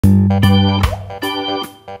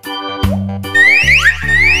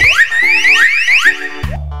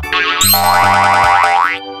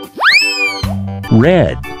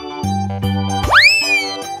red,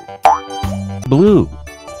 blue,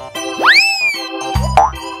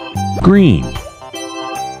 green,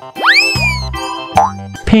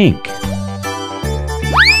 pink,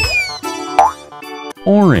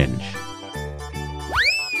 orange,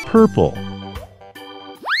 purple,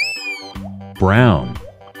 brown,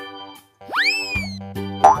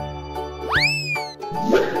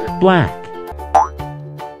 black,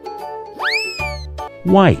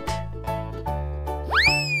 white,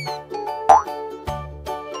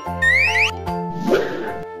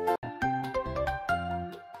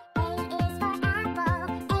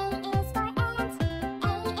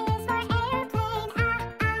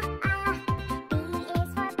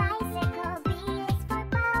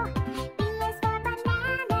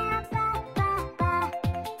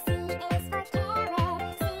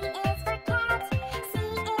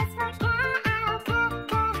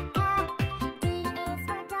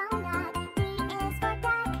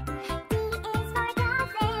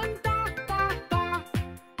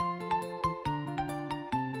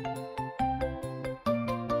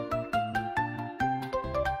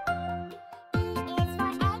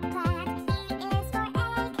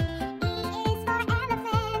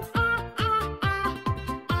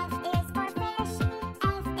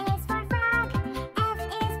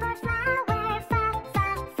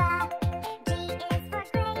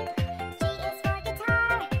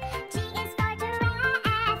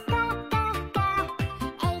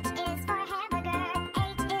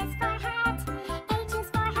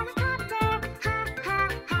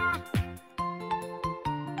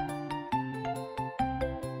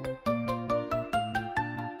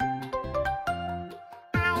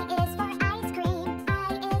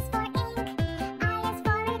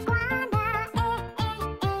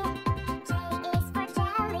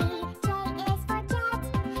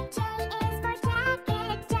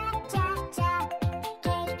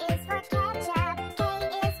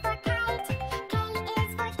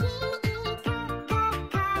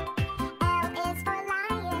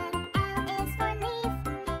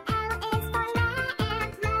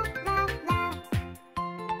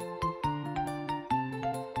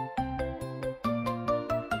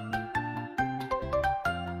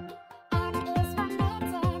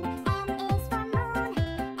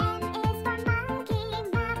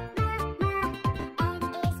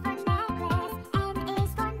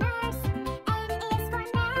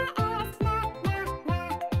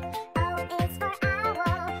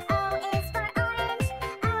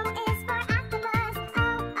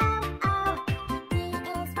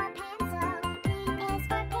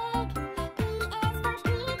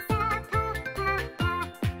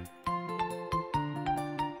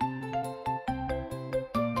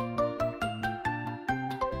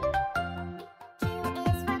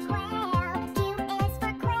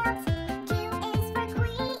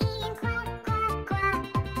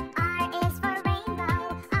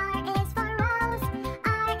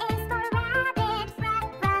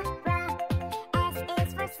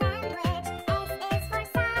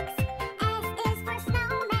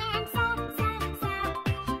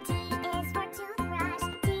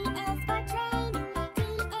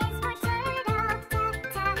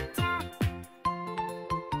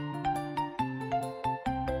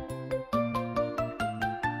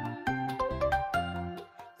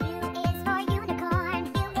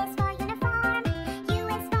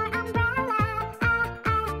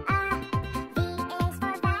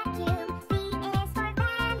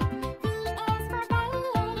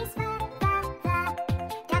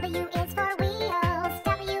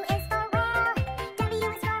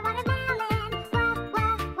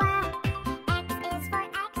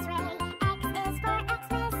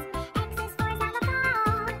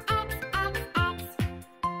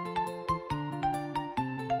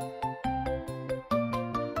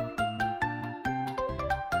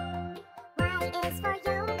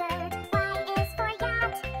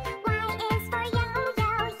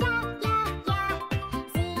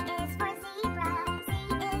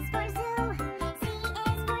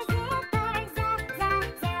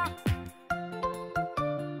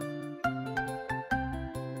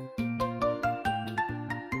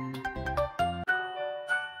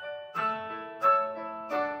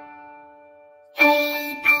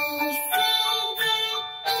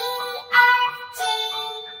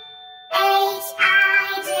 H I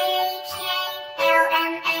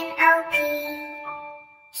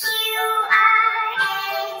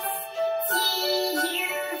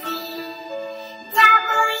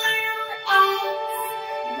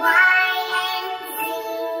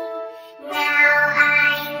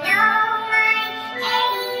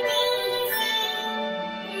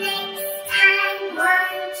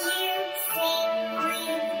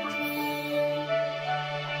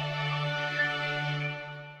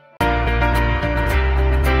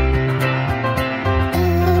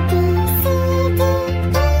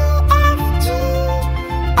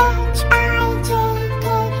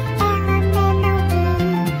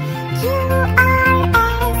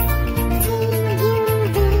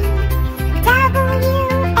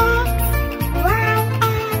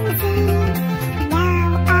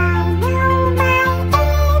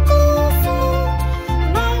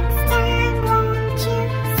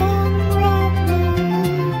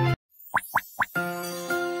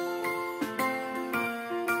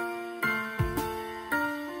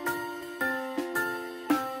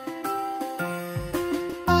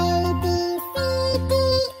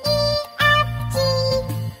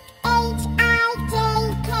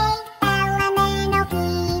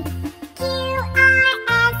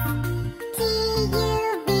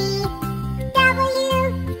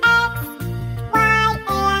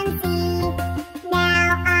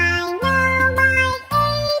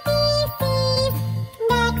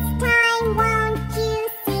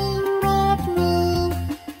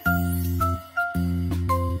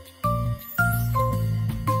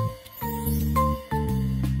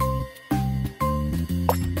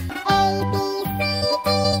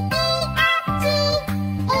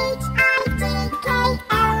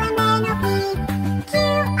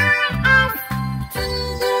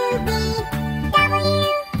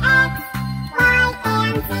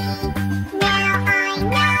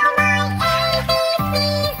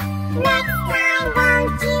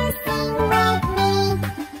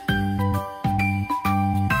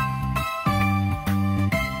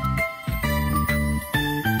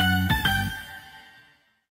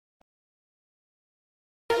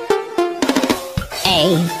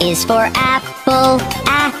A is for apple,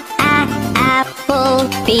 apple.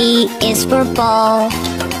 B is for ball,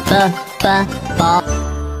 ball.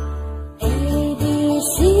 A, B,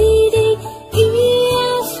 C, D, E,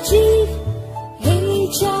 F, G,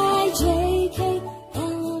 H, I, J, K,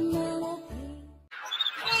 L, M, N, O,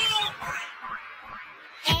 P.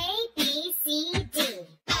 A, B, C, D.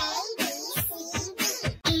 A, B, C, D.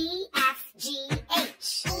 E, F, G,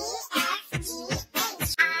 H. E, F, G,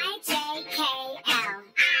 H. I, J, K, L.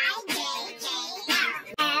 I, J, K, L.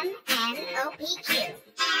 M, N, O, P, Q. M,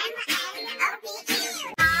 N, O, P, Q.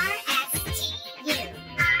 R, S, T, U.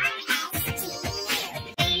 R, S, T, U.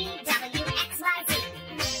 V, W, X, Y, Z.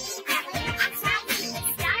 V, W, X, Y, Z.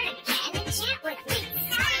 Start again and chant with me.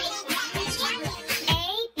 Start again and chant with me. A,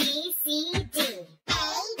 B, C, D. A,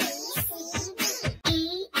 B, C, D.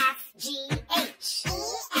 E, F, G, H. E,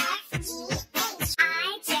 F, G, H. I,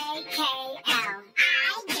 J, K, L.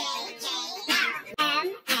 I, J, K, L. M,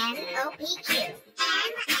 N, O, P, Q. M,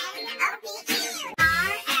 N, O, P, Q.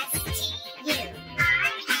 R, S, T, U. R,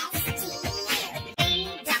 S, T, U.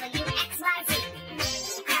 V, W, X, Y, Z. V,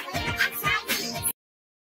 W, X, Y, Z.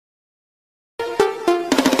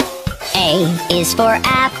 A is for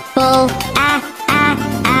apple,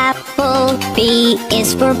 apple. B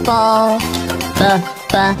is for ball,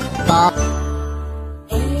 ball.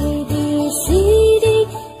 A, B, C, D,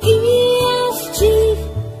 E, F, G,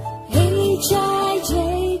 H, I, J,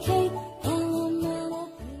 K, L, M,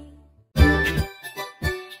 N, O,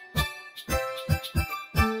 P.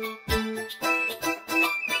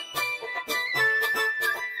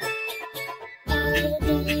 A, B,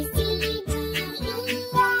 C, D, E,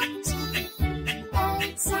 F, G,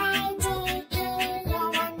 H, I, J, K,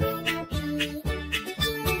 L, M, N, O, P. Q,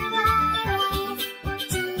 R, S,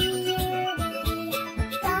 T, U,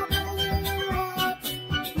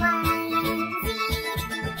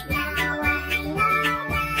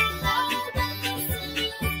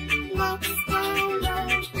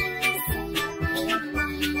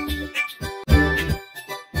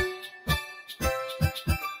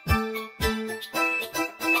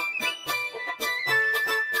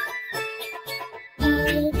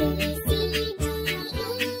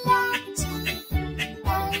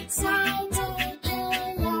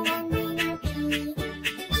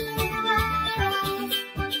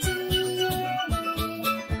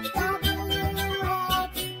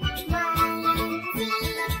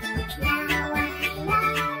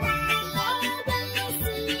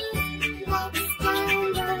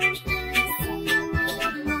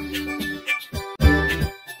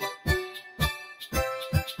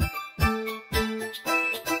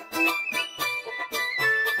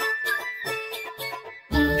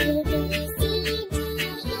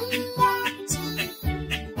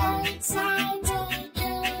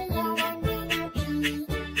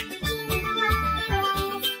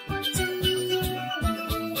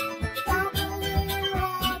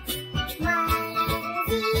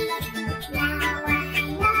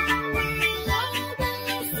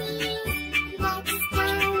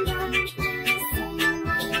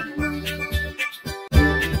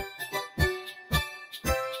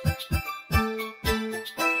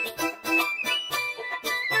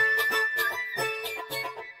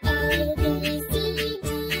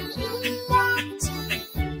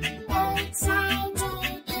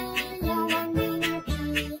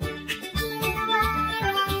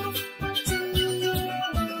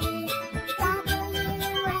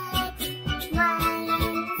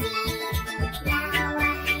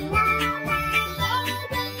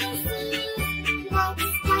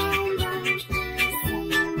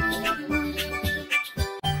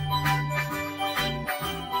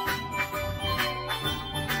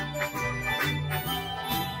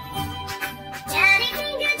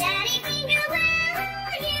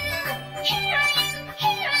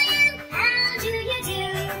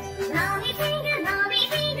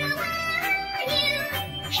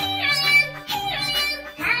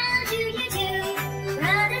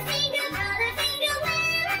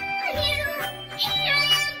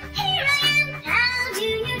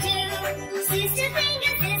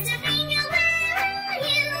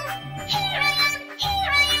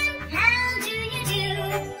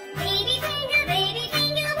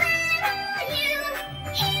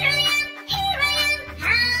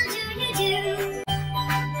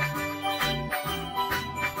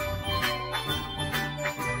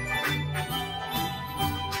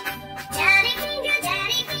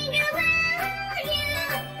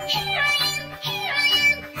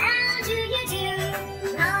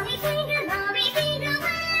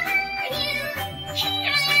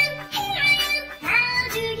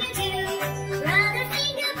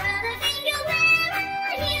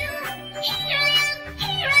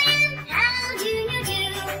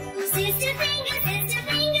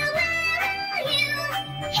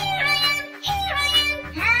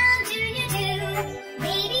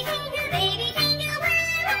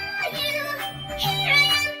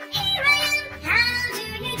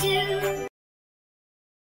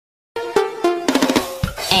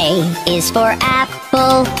 is for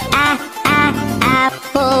apple,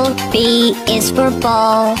 apple. B is for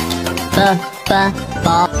ball,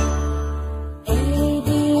 ball. A,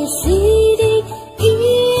 B, C, D, E,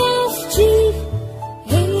 F, G,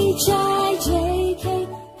 H, I, J, K,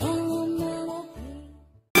 L, M, N, O, P.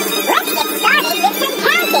 Let's get started with some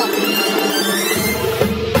counting.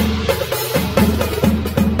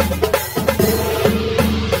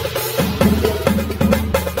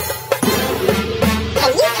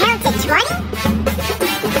 Can you count to 20?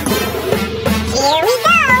 Here we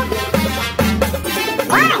go.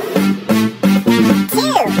 1, 2,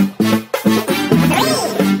 3,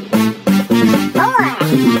 4,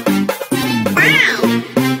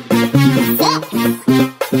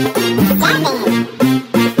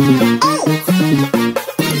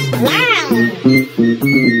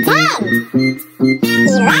 6,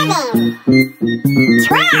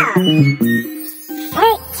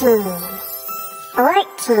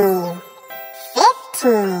 7, 14,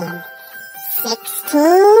 15,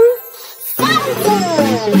 16,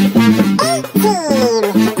 17,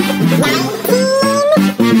 18,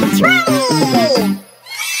 19, 20.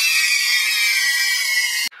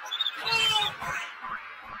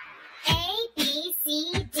 A, B,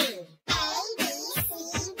 C, D. A, B, C,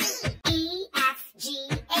 D. E, F, G,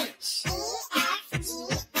 H. E, F, G,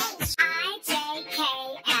 H. I, J, K,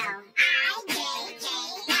 L. I, J, K,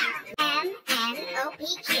 L. M, N, O, P,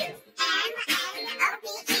 Q. M, N, O, P,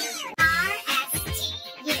 Q. R, S, T,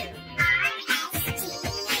 U. R, S, T,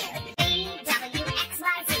 U. V, W, X, Y, Z. V, W, X,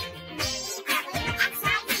 Y, Z.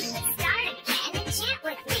 Start again and chant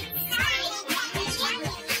with me. Start again and chant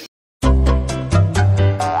with me.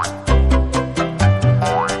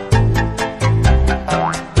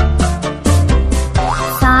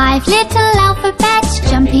 Five little alphabets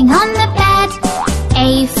jumping on the bed.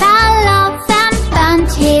 A fell off and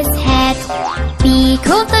bumped his head. B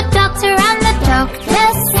called the doctor and the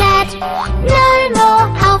doctor said, no more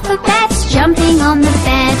alphabets jumping on the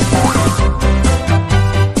bed.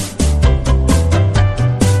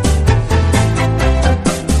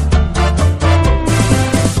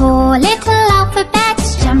 Four little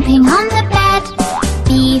alphabets jumping on the bed.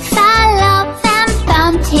 B fell off and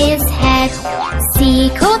bumped his head. C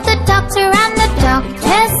called the doctor and the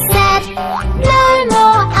doctor said, no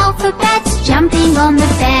more alphabets jumping on the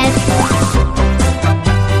bed.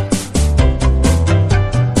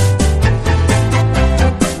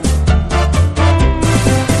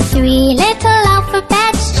 Three little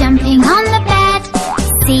alphabets jumping on the bed.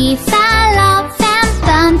 C fell off and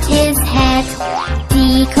bumped his head.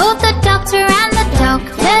 D called the doctor and the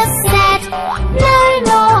doctor said, no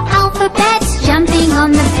more alphabets jumping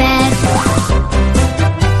on the bed.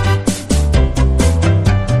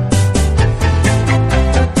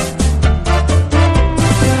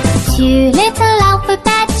 Two little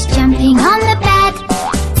alphabets jumping on the bed.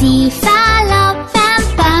 D fell off and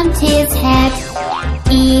bumped his head.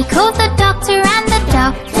 E called the doctor and the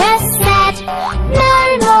doctor said, no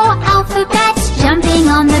more alphabets jumping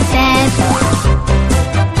on the bed.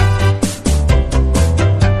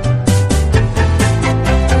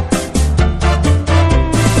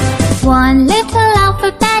 One little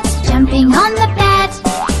alphabet jumping on the bed.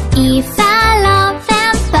 E fell off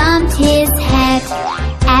and bumped his head.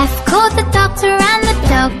 F called the doctor and the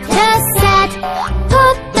doctor said,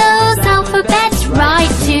 put those alphabets right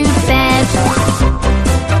to bed.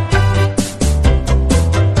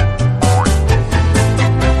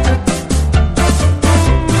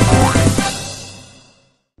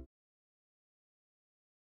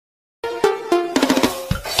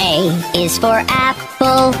 A is for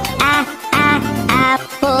apple,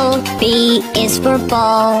 apple. B is for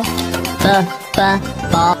ball,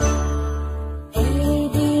 ball. A,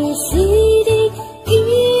 B, C, D, E,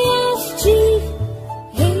 F, G,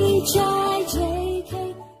 H, I, J, K,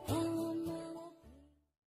 L, M, N, O,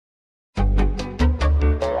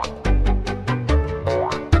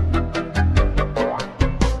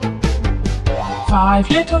 P. Five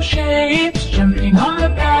little shapes jumping on the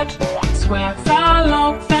bed. Square fell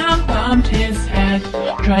off and bumped his head.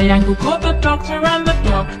 Triangle called the doctor and the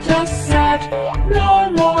doctor said, no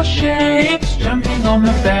more shapes jumping on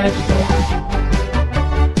the bed.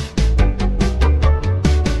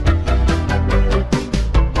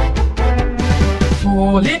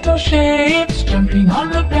 Four little shapes jumping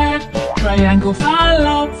on the bed. Triangle fell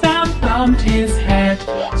off and bumped his head.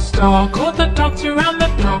 Star called the doctor and the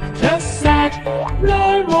doctor said,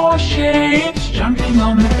 no more shapes jumping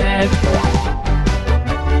on the bed.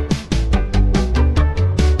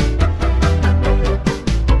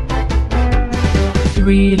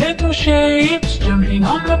 Three little shapes jumping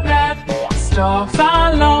on the bed. Star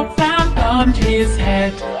fell off and bumped his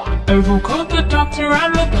head. Oval called the doctor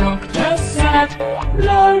and the doctor said,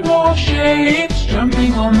 no more shapes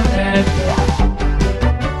jumping on the bed.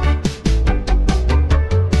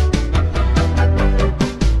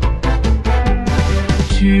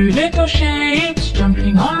 Two little shapes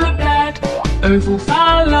jumping on the bed. Oval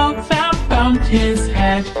fell off and bumped his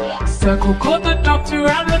head. Circle called the doctor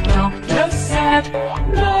and the doctor said,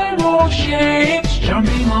 no more shapes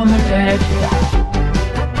jumping on the bed.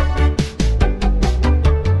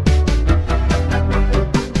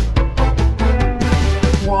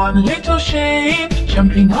 One little shape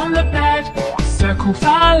jumping on the bed. Circle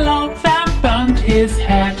fell off and bumped his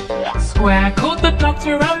head. Square called the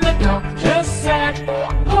doctor and the doctor said,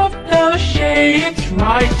 put the shapes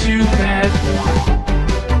right to bed.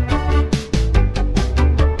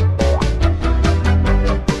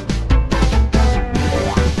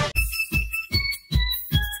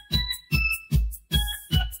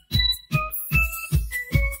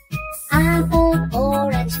 Apple,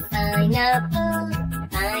 orange, pineapple,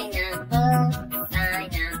 pineapple,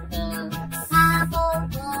 pineapple. Apple,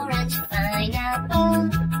 orange, pineapple,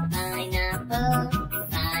 pineapple,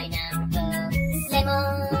 pineapple.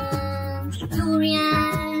 Lemon,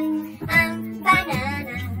 durian, and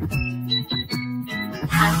banana.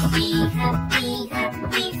 Happy, happy,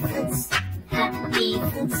 happy fruits. Happy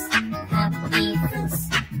fruits, happy fruits.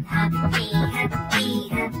 Happy, happy,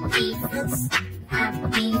 happy fruits.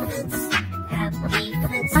 Happy fruits, happy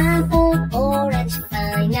fruits. Apple, orange,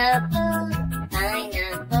 pineapple,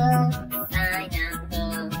 pineapple,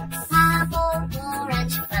 pineapple. Apple,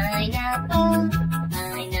 orange, pineapple,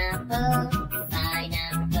 pineapple,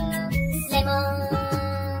 pineapple.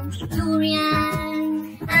 Lemon,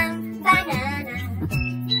 durian, and banana.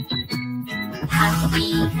 Happy,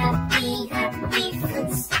 happy, happy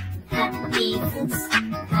fruits.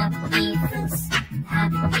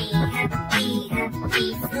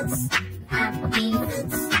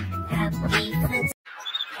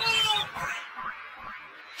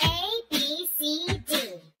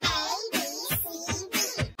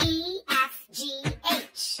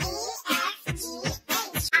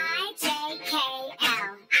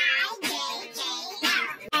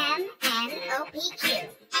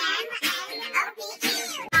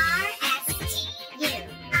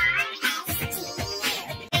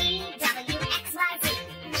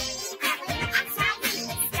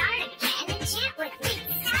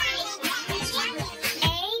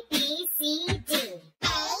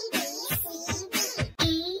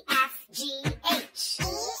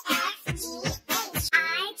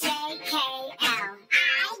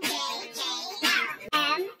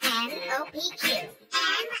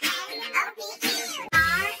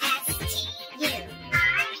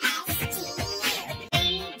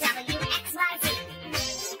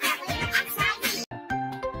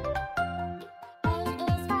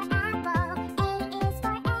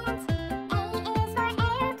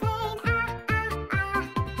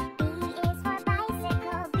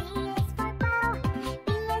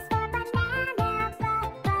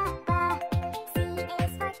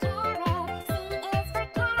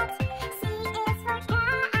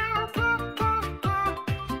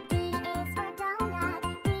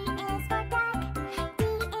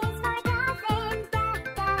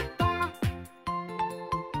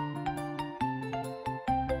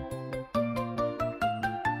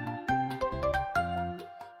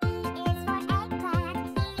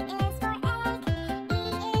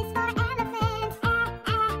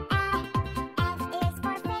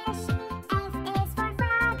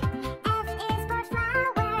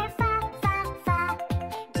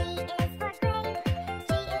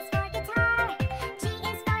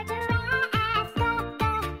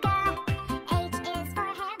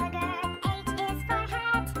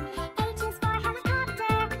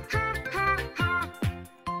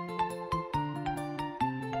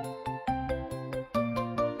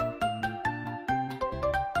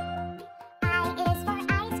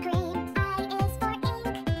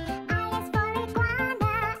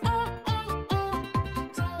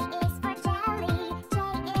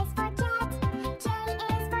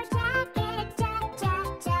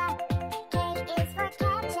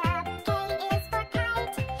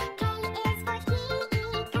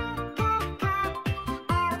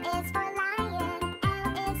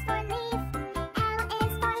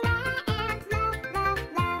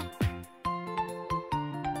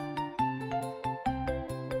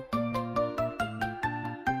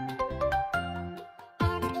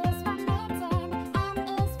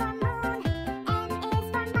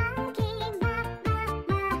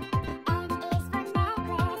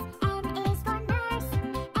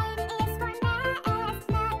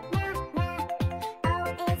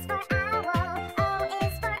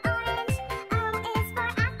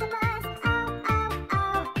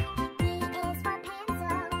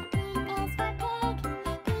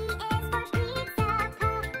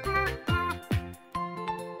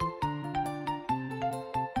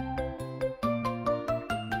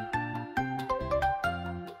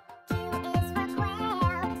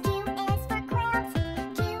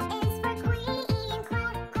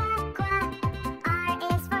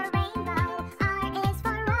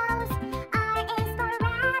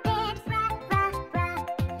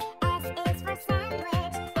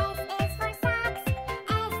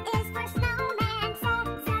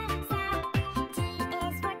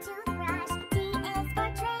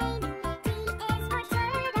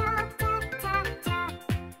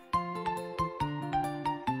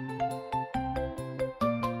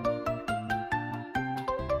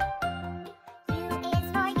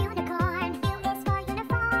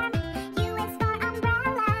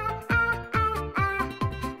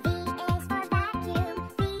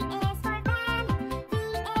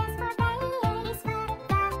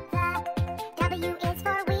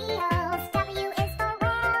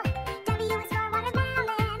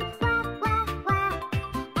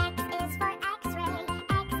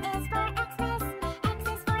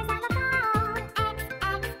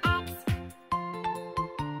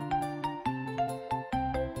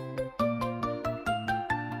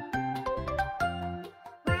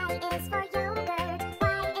 is for yogurt.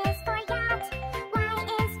 Y is for yacht. Y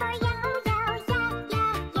is for yo-yo. Yeah,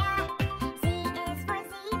 yeah, yeah. Z is for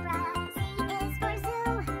zebra. Z is for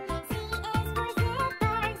zoo. Z is for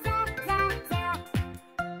zipper. Z, z, z.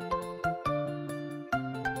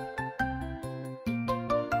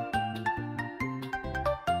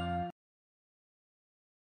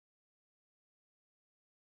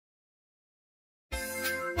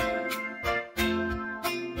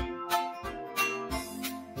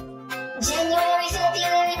 January,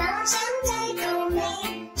 February, March, and April,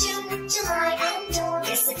 May, June, July, and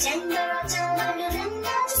August, September, October,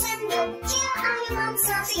 November, December. Here are your months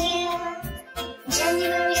of the year.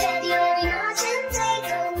 January, February, March, and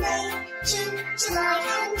April, May, June, July,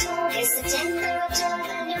 and August, September,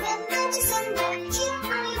 October, November, December. Here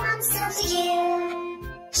are your months of the year.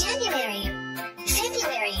 January,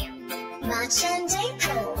 February, March, and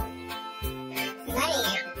April, May,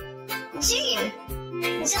 June,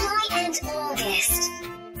 July and August,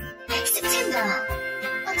 September,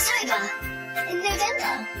 October,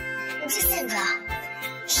 November, December.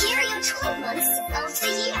 Here are your 12 months of the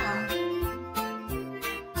year.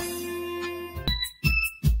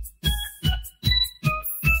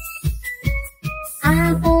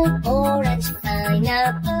 Apple, orange,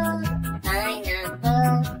 pineapple,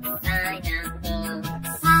 pineapple, pineapple.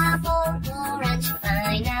 Apple, orange,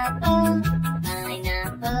 pineapple,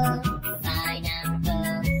 pineapple,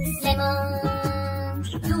 pineapple. Lemon,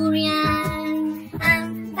 durian,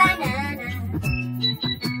 and banana.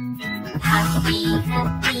 Happy,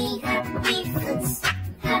 happy, happy fruits.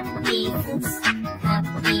 Happy fruits,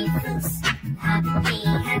 happy fruits. Happy,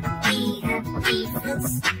 happy, happy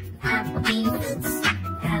fruits. Happy fruits,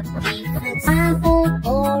 happy fruits. Apple,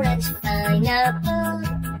 orange, pineapple,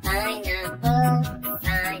 pineapple,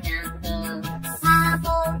 pineapple.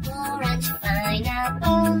 Apple, orange,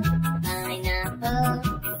 pineapple, pineapple,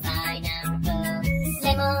 pineapple.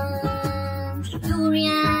 Lemon,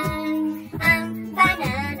 durian, and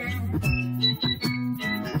banana.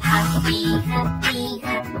 Happy, happy,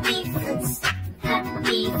 happy fruits.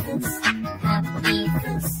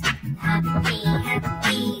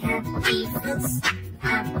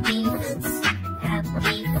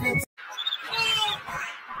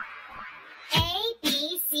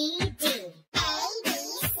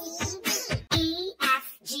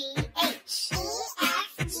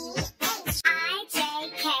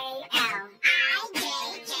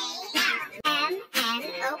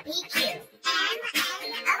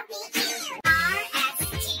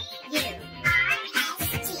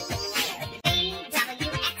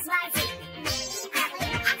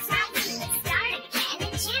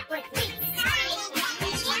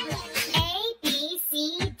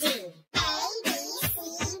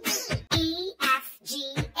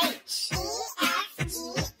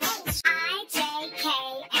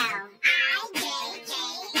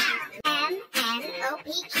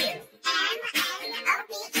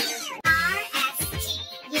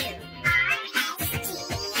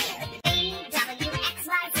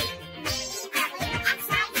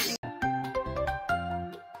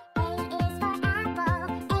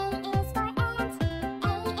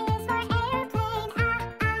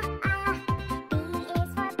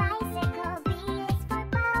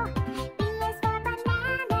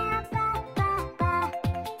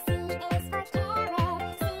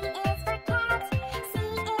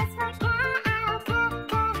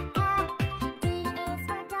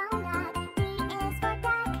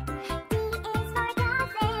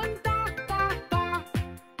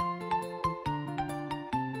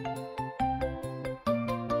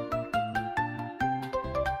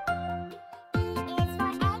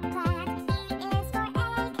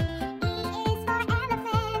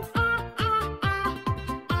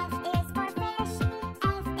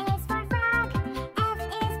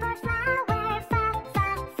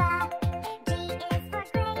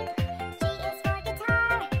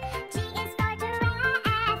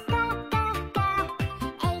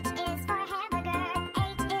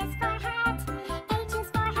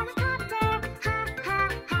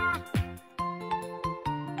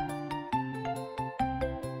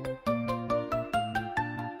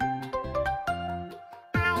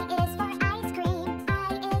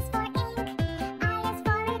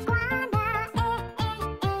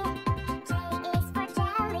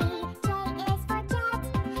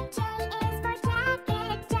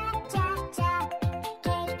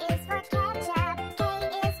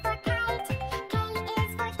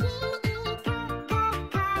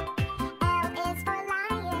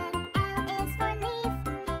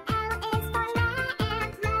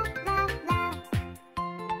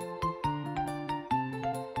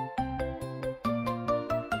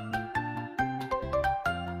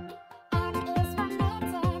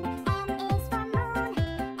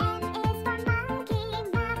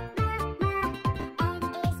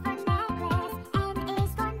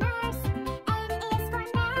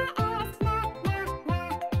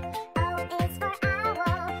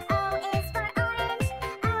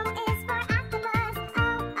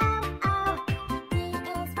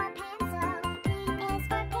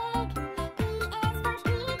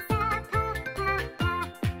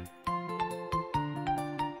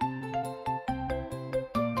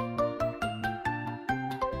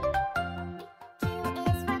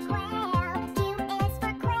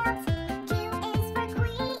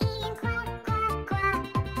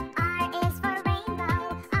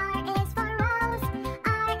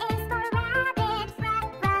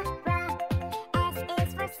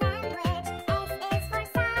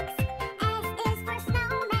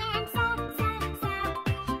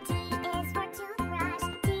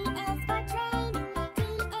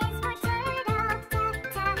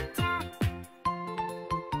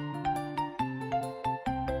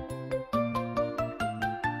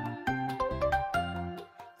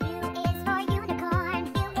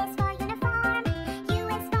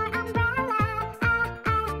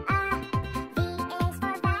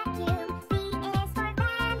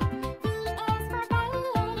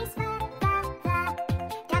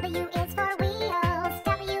 W is for wheels.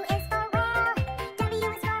 W is for well. W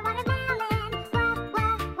is for watermelon.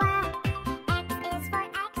 Wah. X is for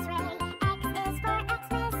X-ray. X is for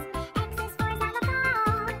Xmas. X is for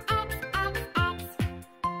xylophone. X.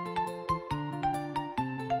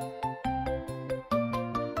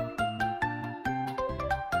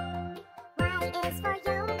 Y is for